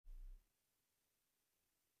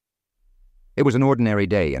It was an ordinary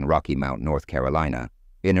day in Rocky Mount, North Carolina,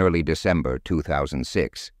 in early December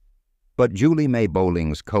 2006, but Julie Mae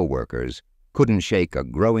Bowling's co-workers couldn't shake a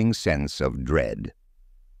growing sense of dread.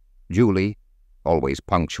 Julie, always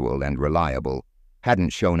punctual and reliable, hadn't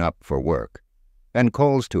shown up for work, and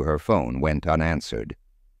calls to her phone went unanswered.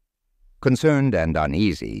 Concerned and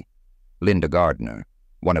uneasy, Linda Gardner,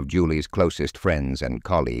 one of Julie's closest friends and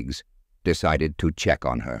colleagues, decided to check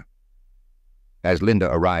on her. As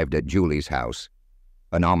Linda arrived at Julie's house,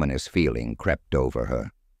 an ominous feeling crept over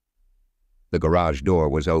her. The garage door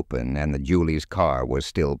was open and Julie's car was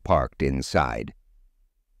still parked inside.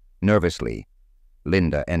 Nervously,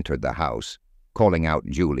 Linda entered the house, calling out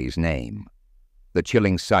Julie's name. The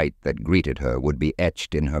chilling sight that greeted her would be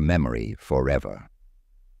etched in her memory forever.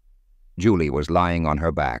 Julie was lying on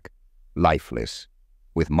her back, lifeless,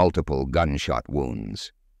 with multiple gunshot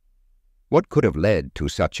wounds. What could have led to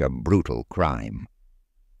such a brutal crime?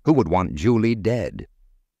 Who would want Julie dead?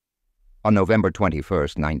 On November 21,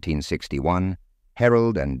 1961,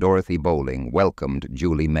 Harold and Dorothy Bowling welcomed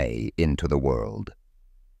Julie Mae into the world.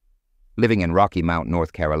 Living in Rocky Mount,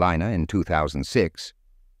 North Carolina in 2006,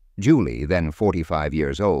 Julie, then 45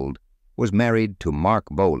 years old, was married to Mark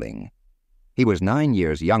Bowling. He was 9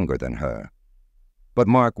 years younger than her. But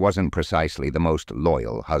Mark wasn't precisely the most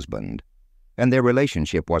loyal husband, and their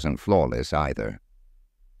relationship wasn't flawless either.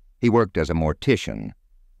 He worked as a mortician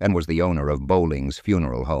and was the owner of Bowling's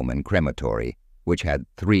funeral home and crematory, which had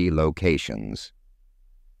 3 locations.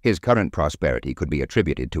 His current prosperity could be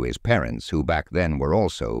attributed to his parents, who back then were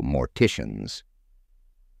also morticians.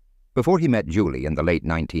 Before he met Julie in the late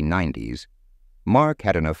 1990s, Mark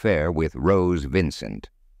had an affair with Rose Vincent,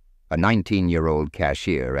 a 19-year-old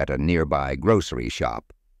cashier at a nearby grocery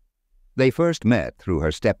shop. They first met through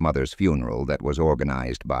her stepmother's funeral that was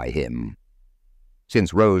organized by him.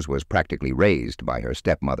 Since Rose was practically raised by her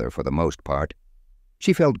stepmother for the most part,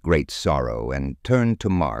 she felt great sorrow and turned to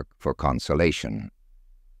Mark for consolation.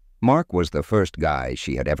 Mark was the first guy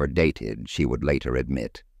she had ever dated, she would later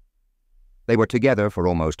admit. They were together for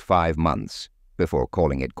almost 5 months before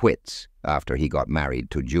calling it quits after he got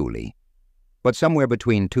married to Julie. But somewhere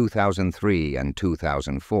between 2003 and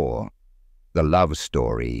 2004, the love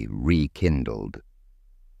story rekindled.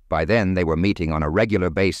 By then, they were meeting on a regular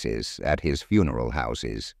basis at his funeral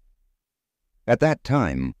houses. At that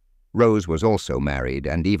time, Rose was also married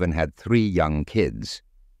and even had 3 young kids.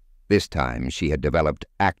 This time, she had developed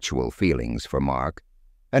actual feelings for Mark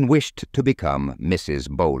and wished to become Mrs.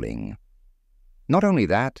 Bowling. Not only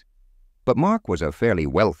that, but Mark was a fairly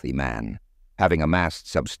wealthy man, having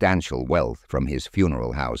amassed substantial wealth from his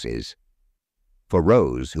funeral houses. For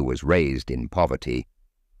Rose, who was raised in poverty,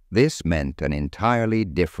 this meant an entirely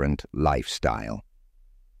different lifestyle.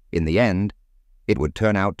 In the end, it would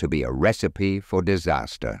turn out to be a recipe for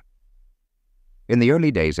disaster. In the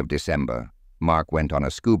early days of December, Mark went on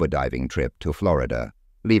a scuba diving trip to Florida,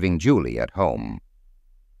 leaving Julie at home.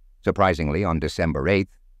 Surprisingly, on December 8th,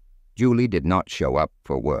 Julie did not show up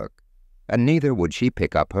for work, and neither would she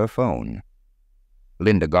pick up her phone.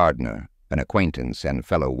 Linda Gardner, an acquaintance and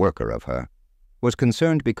fellow worker of her, was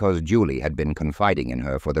concerned because Julie had been confiding in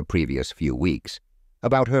her for the previous few weeks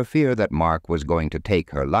about her fear that Mark was going to take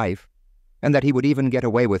her life and that he would even get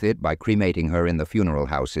away with it by cremating her in the funeral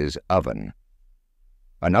house's oven.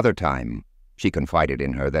 Another time, she confided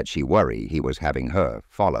in her that she worried he was having her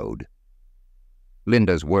followed.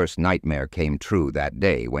 Linda's worst nightmare came true that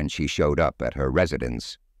day when she showed up at her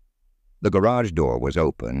residence. The garage door was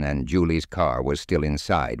open and Julie's car was still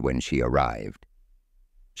inside when she arrived.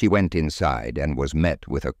 She went inside and was met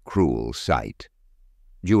with a cruel sight.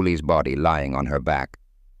 Julie's body lying on her back,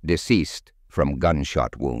 deceased from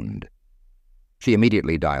gunshot wound. She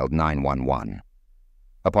immediately dialed 911.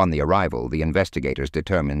 Upon the arrival, the investigators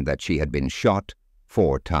determined that she had been shot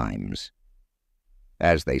 4 times.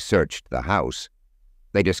 As they searched the house,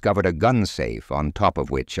 they discovered a gun safe on top of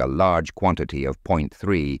which a large quantity of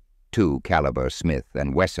 .32 caliber Smith &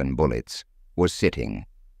 Wesson bullets was sitting.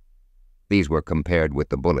 These were compared with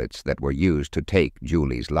the bullets that were used to take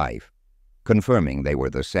Julie's life, confirming they were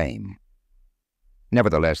the same.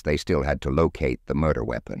 Nevertheless, they still had to locate the murder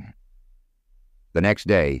weapon. The next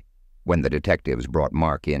day, when the detectives brought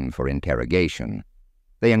Mark in for interrogation,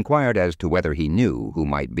 they inquired as to whether he knew who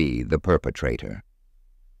might be the perpetrator.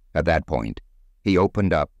 At that point, he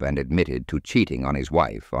opened up and admitted to cheating on his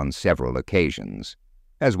wife on several occasions,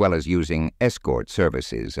 as well as using escort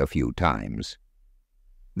services a few times.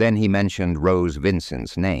 Then he mentioned Rose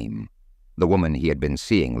Vincent's name, the woman he had been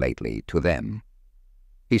seeing lately, to them.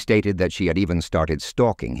 He stated that she had even started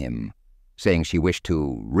stalking him, saying she wished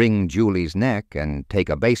to wring Julie's neck and take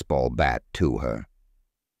a baseball bat to her.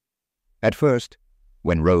 At first,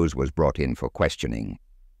 when Rose was brought in for questioning,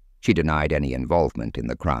 she denied any involvement in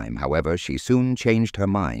the crime. However, she soon changed her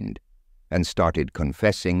mind and started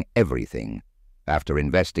confessing everything after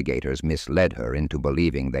investigators misled her into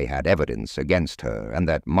believing they had evidence against her and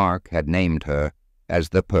that Mark had named her as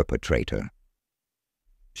the perpetrator.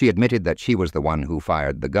 She admitted that she was the one who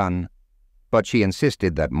fired the gun, but she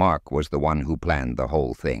insisted that Mark was the one who planned the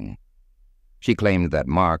whole thing. She claimed that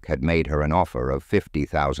Mark had made her an offer of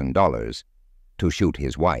 $50,000 to shoot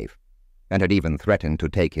his wife, and had even threatened to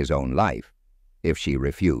take his own life if she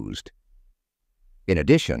refused. In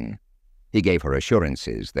addition, he gave her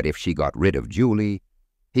assurances that if she got rid of Julie,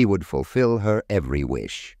 he would fulfill her every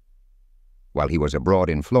wish. While he was abroad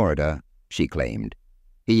in Florida, she claimed,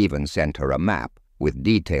 he even sent her a map with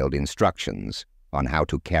detailed instructions on how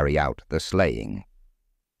to carry out the slaying.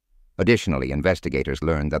 Additionally, investigators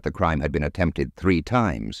learned that the crime had been attempted 3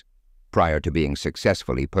 times prior to being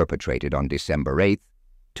successfully perpetrated on December 8,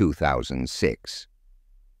 2006.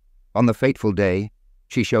 On the fateful day,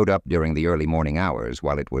 she showed up during the early morning hours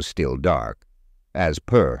while it was still dark, as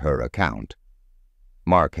per her account.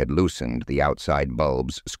 Mark had loosened the outside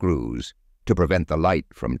bulb's screws to prevent the light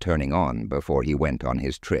from turning on before he went on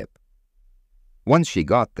his trip. Once she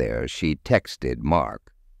got there, she texted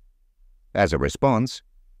Mark. As a response,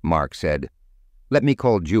 Mark said, "Let me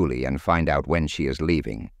call Julie and find out when she is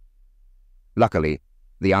leaving." Luckily,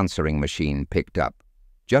 the answering machine picked up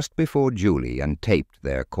just before Julie and taped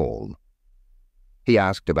their call. He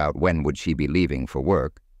asked about when would she be leaving for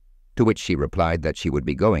work, to which she replied that she would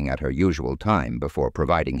be going at her usual time before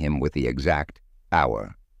providing him with the exact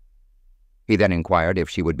hour. He then inquired if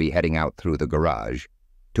she would be heading out through the garage,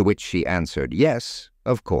 to which she answered, "Yes,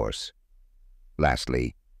 of course."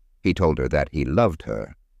 Lastly, he told her that he loved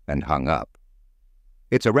her and hung up.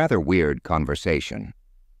 It's a rather weird conversation,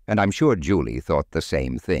 and I'm sure Julie thought the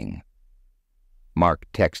same thing. Mark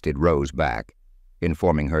texted Rose back,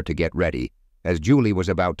 informing her to get ready, as Julie was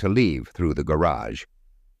about to leave through the garage.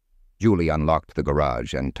 Julie unlocked the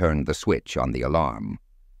garage and turned the switch on the alarm,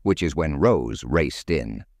 which is when Rose raced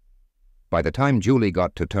in. By the time Julie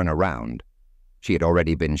got to turn around, she had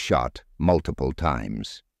already been shot multiple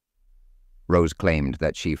times. Rose claimed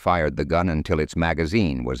that she fired the gun until its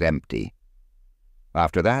magazine was empty.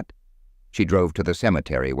 After that, she drove to the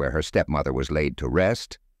cemetery where her stepmother was laid to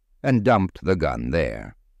rest and dumped the gun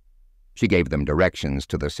there. She gave them directions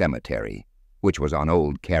to the cemetery, which was on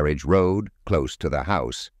Old Carriage Road, close to the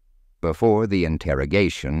house, before the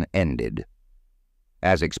interrogation ended.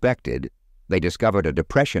 As expected, they discovered a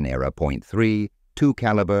Depression-era .3,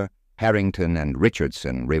 2-caliber Harrington and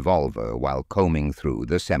Richardson revolver while combing through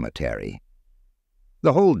the cemetery.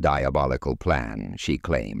 The whole diabolical plan, she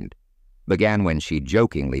claimed, began when she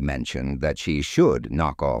jokingly mentioned that she should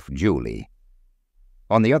knock off Julie.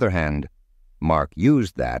 On the other hand, Mark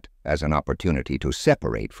used that as an opportunity to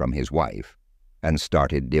separate from his wife and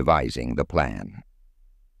started devising the plan.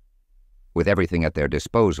 With everything at their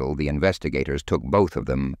disposal, the investigators took both of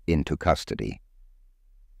them into custody.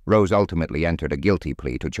 Rose ultimately entered a guilty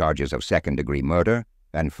plea to charges of second-degree murder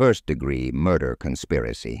and first-degree murder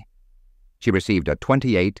conspiracy. She received a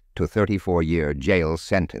 28 to 34-year jail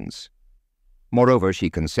sentence. Moreover, she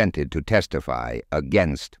consented to testify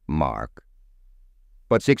against Mark.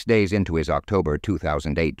 But 6 days into his October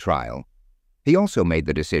 2008 trial, he also made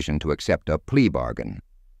the decision to accept a plea bargain,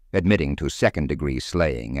 admitting to second-degree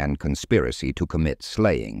slaying and conspiracy to commit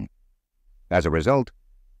slaying. As a result,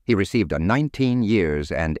 he received a 19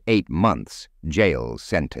 years and 8 months jail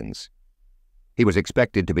sentence. He was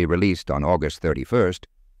expected to be released on August 31st,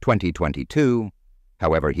 2022,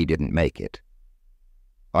 however, he didn't make it.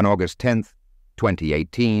 On August 10th,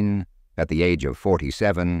 2018, at the age of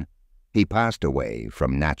 47, he passed away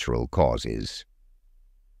from natural causes.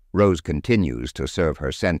 Rose continues to serve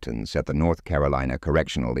her sentence at the North Carolina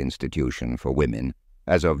Correctional Institution for Women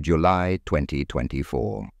as of July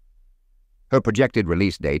 2024. Her projected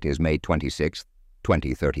release date is May 26,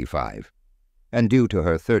 2035, and due to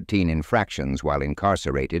her 13 infractions while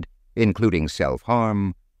incarcerated, including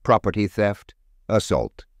self-harm, property theft,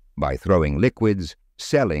 assault by throwing liquids,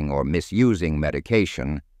 selling or misusing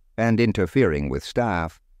medication, and interfering with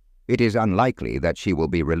staff, it is unlikely that she will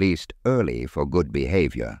be released early for good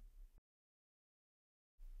behavior.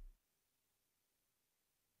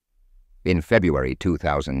 In February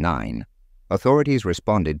 2009, authorities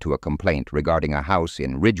responded to a complaint regarding a house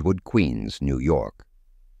in Ridgewood, Queens, New York.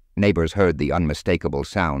 Neighbors heard the unmistakable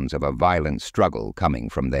sounds of a violent struggle coming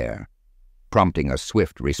from there, prompting a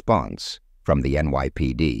swift response from the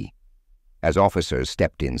NYPD. As officers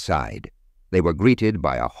stepped inside, they were greeted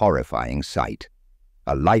by a horrifying sight: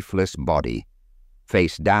 a lifeless body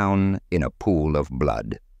face down in a pool of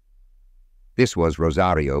blood. This was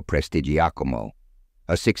Rosario Prestigiacomo,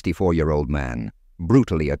 a 64-year-old man,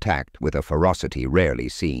 brutally attacked with a ferocity rarely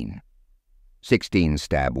seen. 16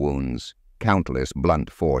 stab wounds, countless blunt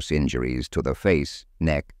force injuries to the face,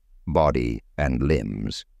 neck, body, and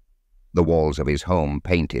limbs. The walls of his home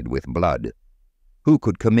painted with blood. Who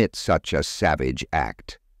could commit such a savage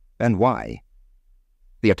act, and why?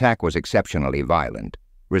 The attack was exceptionally violent,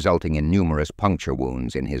 resulting in numerous puncture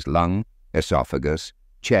wounds in his lung, esophagus,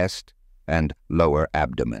 chest, and lower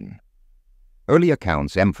abdomen. Early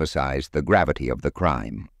accounts emphasized the gravity of the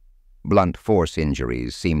crime. Blunt force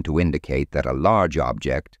injuries seemed to indicate that a large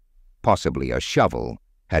object, possibly a shovel,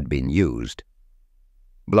 had been used.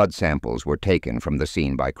 Blood samples were taken from the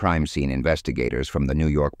scene by crime scene investigators from the New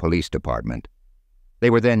York Police Department. They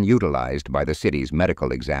were then utilized by the city's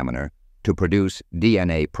medical examiner to produce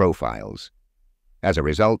DNA profiles. As a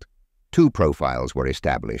result, 2 profiles were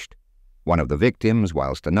established, one of the victims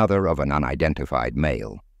whilst another of an unidentified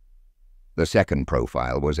male. The second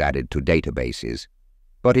profile was added to databases,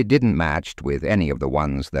 but it didn't match with any of the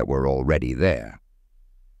ones that were already there.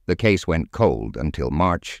 The case went cold until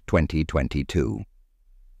March 2022.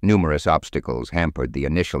 Numerous obstacles hampered the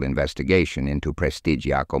initial investigation into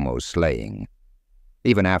Prestigiacomo's slaying.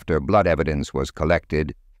 Even after blood evidence was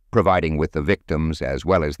collected, providing with the victims as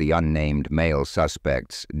well as the unnamed male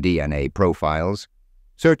suspects' DNA profiles,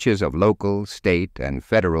 searches of local, state, and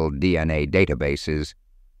federal DNA databases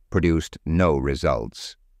produced no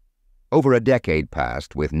results. Over a decade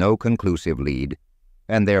passed with no conclusive lead,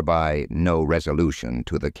 and thereby no resolution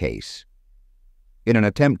to the case. In an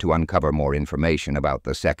attempt to uncover more information about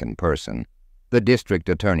the second person, the District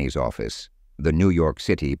Attorney's Office, the New York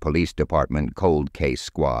City Police Department Cold Case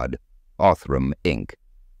Squad, Orchestrated, Inc.,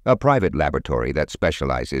 a private laboratory that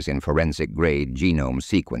specializes in forensic-grade genome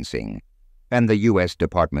sequencing, and the U.S.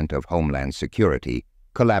 Department of Homeland Security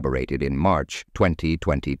collaborated in March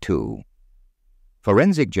 2022.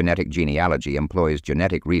 Forensic genetic genealogy employs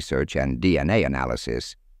genetic research and DNA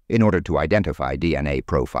analysis in order to identify DNA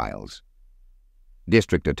profiles.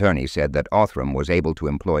 District Attorney said that Orchestrated was able to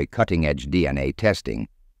employ cutting-edge DNA testing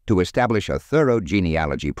to establish a thorough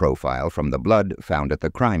genealogy profile from the blood found at the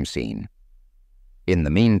crime scene. In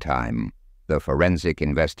the meantime, the Forensic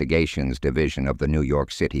Investigations Division of the New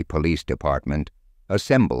York City Police Department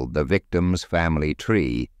assembled the victim's family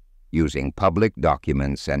tree using public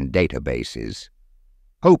documents and databases,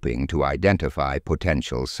 hoping to identify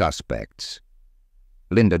potential suspects.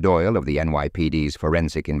 Linda Doyle of the NYPD's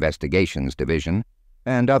Forensic Investigations Division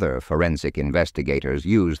and other forensic investigators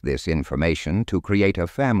used this information to create a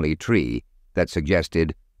family tree that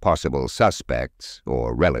suggested possible suspects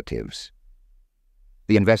or relatives.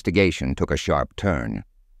 The investigation took a sharp turn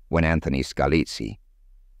when Anthony Scalisi,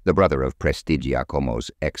 the brother of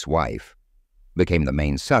Prestigiacomo's ex-wife, became the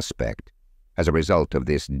main suspect as a result of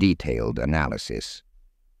this detailed analysis.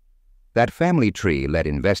 That family tree led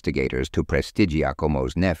investigators to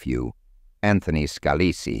Prestigiacomo's nephew, Anthony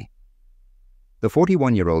Scalisi. The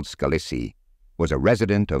 41-year-old Scalisi was a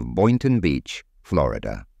resident of Boynton Beach,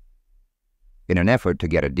 Florida. In an effort to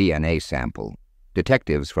get a DNA sample,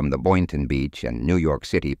 detectives from the Boynton Beach and New York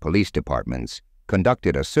City police departments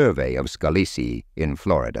conducted a survey of Scalisi in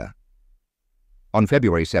Florida. On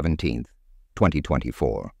February 17,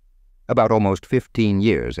 2024, about almost 15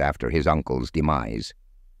 years after his uncle's demise,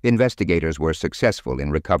 investigators were successful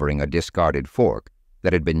in recovering a discarded fork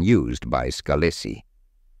that had been used by Scalisi.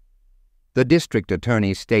 The district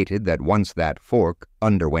attorney stated that once that fork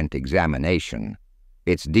underwent examination,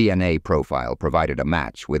 its DNA profile provided a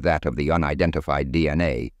match with that of the unidentified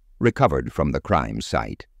DNA recovered from the crime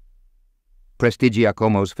site.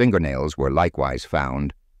 Prestigiacomo's fingernails were likewise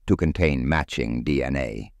found to contain matching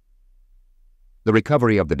DNA. The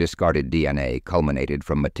recovery of the discarded DNA culminated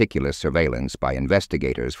from meticulous surveillance by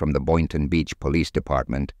investigators from the Boynton Beach Police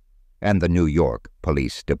Department and the New York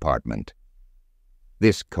Police Department.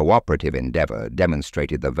 This cooperative endeavor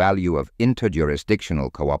demonstrated the value of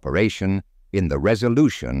interjurisdictional cooperation in the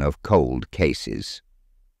resolution of cold cases.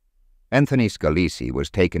 Anthony Scalisi was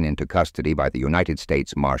taken into custody by the United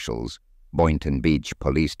States Marshals, Boynton Beach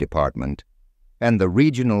Police Department, and the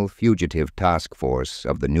Regional Fugitive Task Force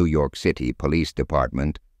of the New York City Police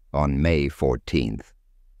Department on May 14th.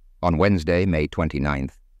 On Wednesday, May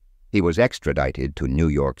 29th, he was extradited to New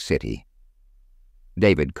York City.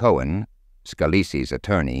 David Cohen, Scalisi's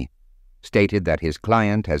attorney, stated that his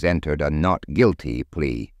client has entered a not guilty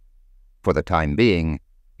plea. For the time being,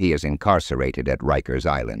 he is incarcerated at Rikers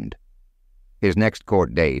Island. His next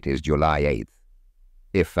court date is July 8th.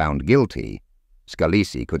 If found guilty,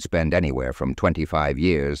 Scalisi could spend anywhere from 25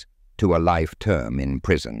 years to a life term in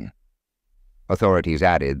prison. Authorities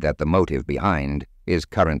added that the motive behind is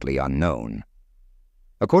currently unknown.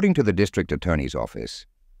 According to the district attorney's office,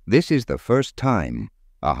 this is the first time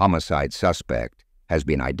a homicide suspect has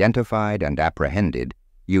been identified and apprehended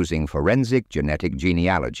using forensic genetic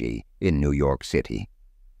genealogy in New York City.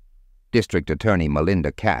 District Attorney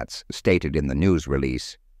Melinda Katz stated in the news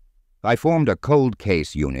release, "I formed a cold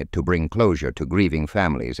case unit to bring closure to grieving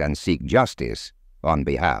families and seek justice on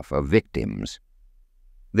behalf of victims.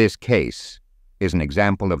 This case is an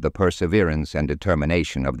example of the perseverance and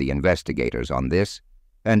determination of the investigators on this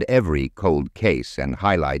and every cold case and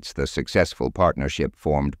highlights the successful partnership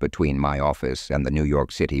formed between my office and the New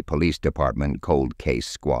York City Police Department Cold Case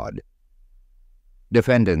Squad.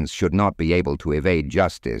 Defendants should not be able to evade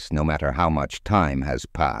justice no matter how much time has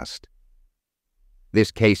passed.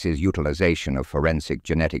 This case's utilization of forensic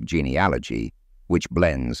genetic genealogy, which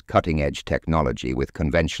blends cutting-edge technology with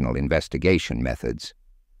conventional investigation methods,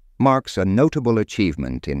 marks a notable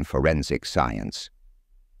achievement in forensic science.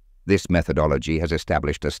 This methodology has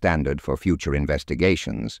established a standard for future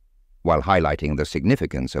investigations, while highlighting the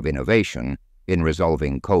significance of innovation in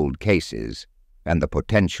resolving cold cases and the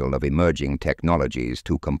potential of emerging technologies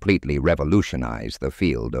to completely revolutionize the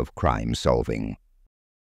field of crime solving."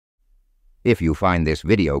 If you find this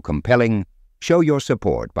video compelling, show your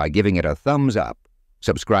support by giving it a thumbs up,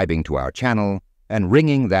 subscribing to our channel, and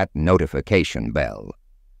ringing that notification bell.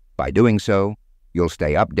 By doing so, you'll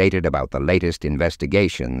stay updated about the latest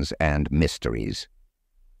investigations and mysteries.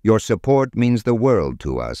 Your support means the world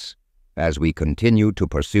to us as we continue to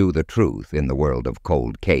pursue the truth in the world of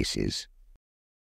cold cases.